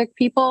artistic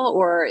people,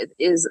 or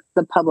is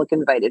the public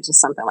invited to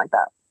something like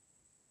that?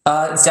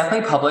 It's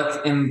definitely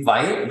public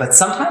invite, but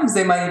sometimes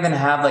they might even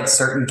have like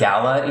certain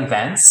gala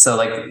events. So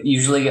like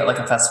usually like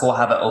a festival will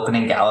have an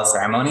opening gala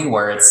ceremony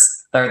where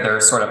it's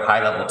their sort of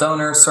high level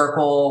donor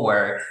circle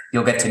where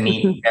you'll get to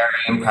meet very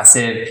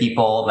impressive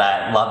people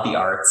that love the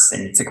arts.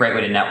 And it's a great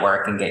way to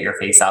network and get your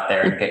face out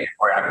there and get your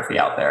choreography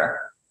out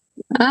there.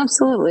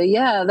 Absolutely.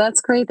 Yeah,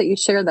 that's great that you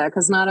shared that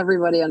because not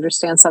everybody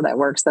understands how that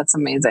works. That's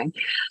amazing.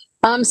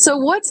 So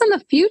what's in the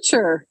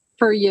future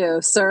for you,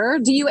 sir?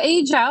 Do you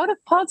age out of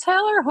Paul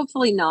Taylor?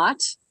 Hopefully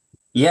not.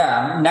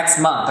 Yeah, next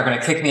month they're going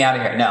to kick me out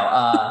of here.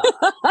 No,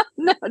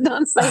 no,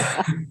 don't say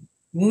that.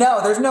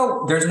 No, there's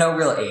no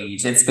real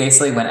age. It's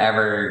basically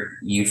whenever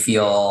you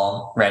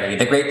feel ready.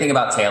 The great thing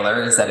about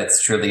Taylor is that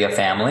it's truly a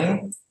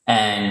family,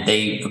 and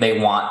they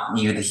want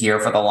you here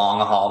for the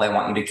long haul. They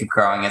want you to keep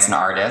growing as an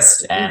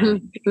artist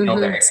and feel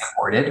very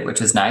supported,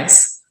 which is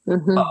nice.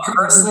 But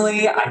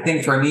personally, I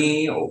think for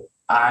me,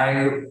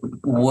 I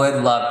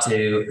would love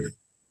to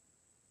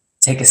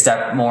take a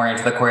step more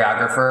into the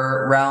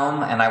choreographer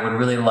realm. And I would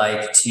really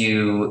like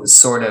to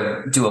sort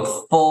of do a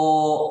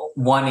full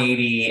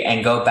 180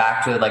 and go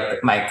back to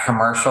like my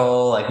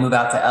commercial, like move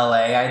out to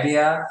LA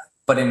idea,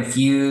 but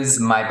infuse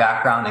my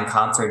background in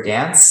concert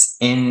dance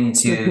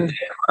into the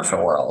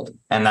commercial world.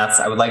 And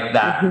I would like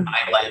that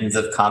my lens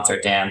of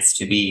concert dance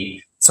to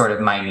be sort of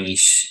my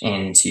niche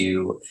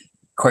into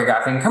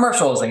choreographing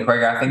commercials and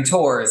choreographing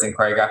tours and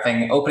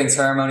choreographing opening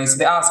ceremonies for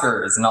the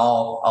Oscars and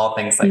all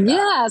things like that.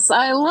 Yes,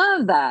 I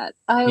love that.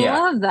 I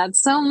love that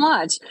so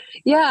much.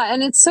 Yeah,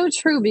 and it's so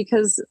true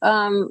because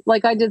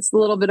like I did a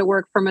little bit of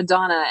work for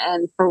Madonna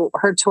and for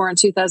her tour in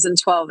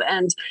 2012,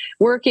 and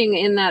working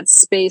in that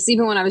space,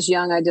 even when I was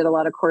young, I did a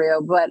lot of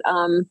choreo, but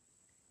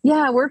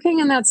working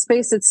in that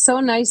space, it's so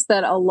nice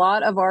that a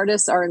lot of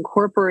artists are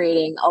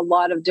incorporating a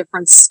lot of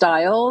different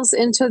styles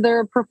into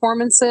their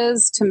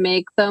performances to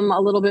make them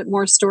a little bit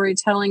more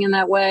storytelling in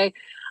that way.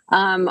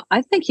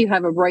 I think you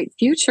have a bright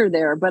future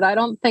there, but I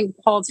don't think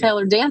Paul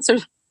Taylor Dance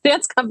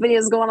Company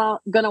is going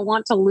to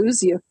want to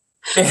lose you.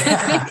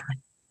 I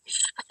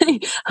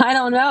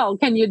don't know.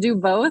 Can you do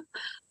both?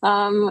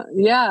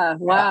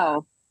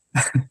 Wow.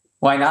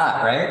 Why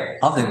not, right?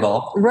 I'll do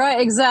both.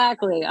 Right,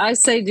 exactly. I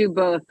say do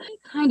both.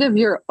 Kind of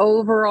your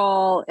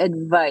overall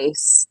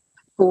advice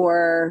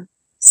for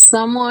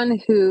someone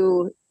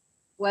who,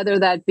 whether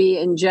that be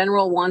in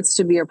general, wants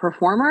to be a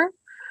performer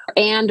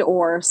and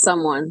or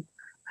someone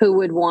who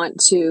would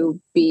want to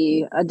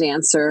be a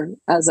dancer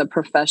as a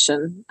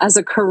profession, as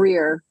a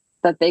career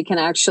that they can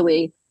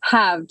actually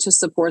have to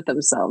support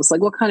themselves.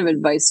 Like, what kind of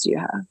advice do you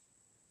have?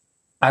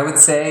 I would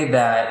say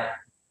that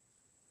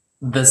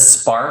the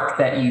spark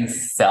that you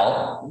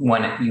felt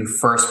when you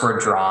first were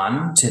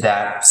drawn to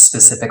that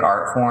specific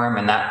art form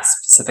and that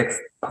specific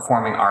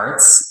performing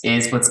arts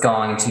is what's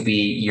going to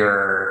be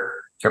your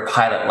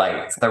pilot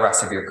light for the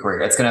rest of your career.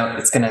 It's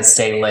gonna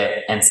stay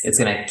lit, and it's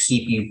gonna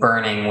keep you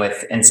burning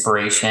with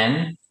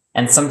inspiration.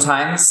 And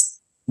sometimes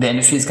the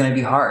industry is gonna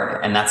be hard,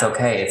 and that's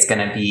okay. It's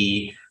gonna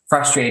be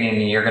frustrating,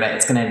 and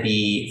it's gonna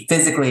be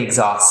physically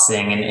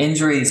exhausting, and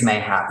injuries may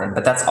happen,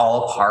 but that's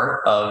all a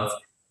part of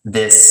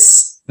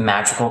this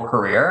magical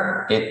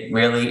career. It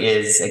really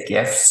is a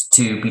gift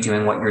to be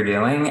doing what you're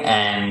doing,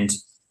 and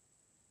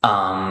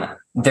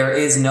there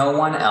is no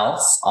one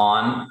else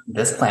on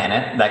this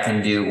planet that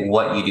can do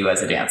what you do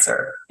as a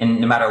dancer. And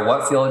no matter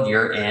what field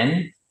you're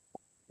in,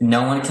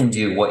 no one can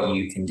do what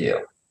you can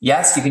do.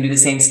 Yes, you can do the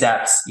same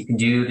steps, you can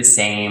do the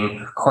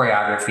same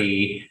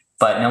choreography,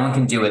 but no one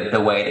can do it the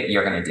way that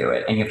you're going to do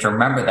it. And you have to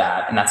remember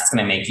that. And that's what's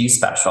going to make you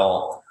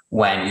special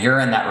when you're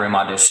in that room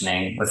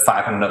auditioning with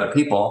 500 other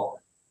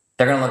people.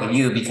 They're going to look at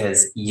you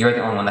because you're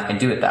the only one that can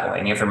do it that way.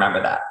 And you have to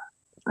remember that.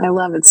 I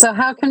love it. So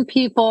how can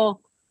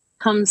people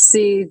come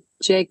see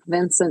Jake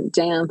Vincent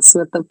dance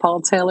with the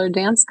Paul Taylor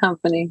Dance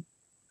Company?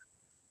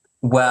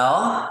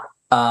 Well,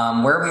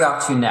 where are we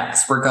off to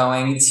next? We're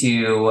going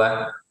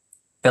to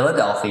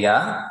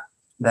Philadelphia.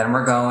 Then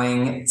we're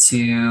going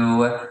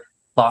to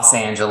Los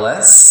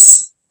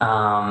Angeles.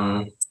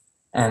 And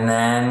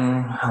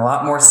then a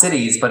lot more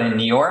cities. But in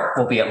New York,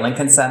 we'll be at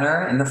Lincoln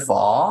Center in the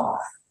fall.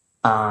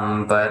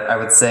 But I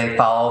would say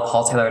follow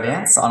Paul Taylor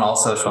Dance on all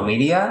social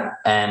media.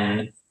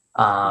 And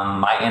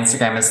my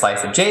Instagram is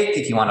Slice of Jake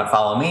if you want to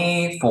follow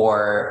me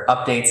for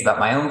updates about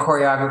my own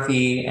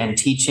choreography and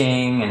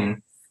teaching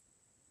and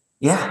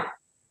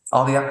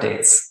all the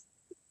updates.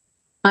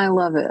 I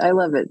love it. I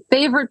love it.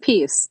 Favorite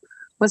piece?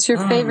 What's your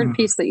favorite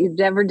piece that you've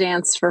ever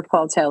danced for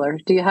Paul Taylor?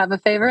 Do you have a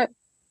favorite?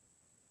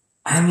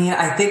 I mean,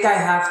 I think I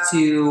have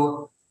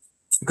to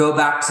go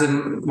back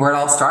to where it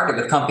all started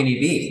with Company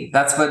B.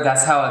 That's how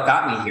it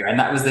got me here. And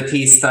that was the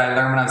piece that I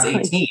learned when I was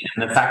 18.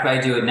 And the fact that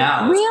I do it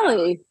now.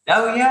 Really?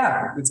 Oh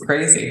yeah. It's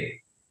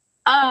crazy.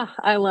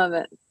 I love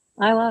it.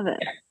 I love it.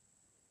 Yeah.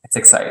 It's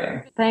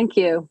exciting. Thank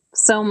you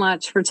so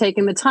much for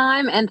taking the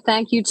time. And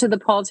thank you to the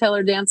Paul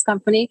Taylor Dance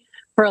Company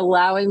for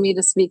allowing me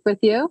to speak with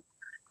you,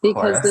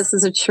 because this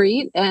is a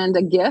treat and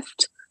a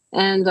gift.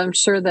 And I'm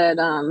sure that,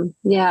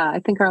 I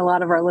think a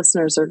lot of our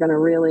listeners are going to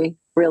really,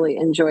 really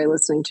enjoy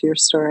listening to your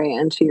story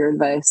and to your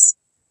advice.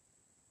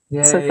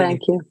 Yay. So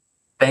thank you.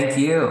 Thank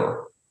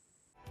you.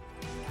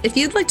 If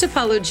you'd like to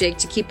follow Jake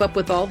to keep up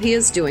with all he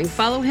is doing,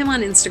 follow him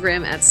on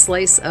Instagram at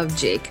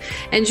SliceOfJake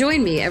and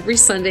join me every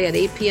Sunday at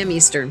 8 p.m.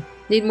 Eastern.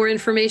 Need more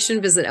information?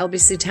 Visit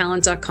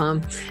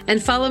lbctalent.com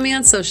and follow me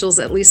on socials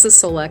at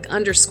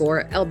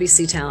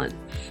LisaSolek_LBC Talent.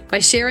 By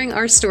sharing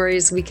our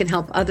stories, we can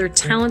help other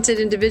talented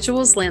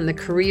individuals land the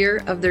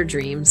career of their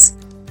dreams.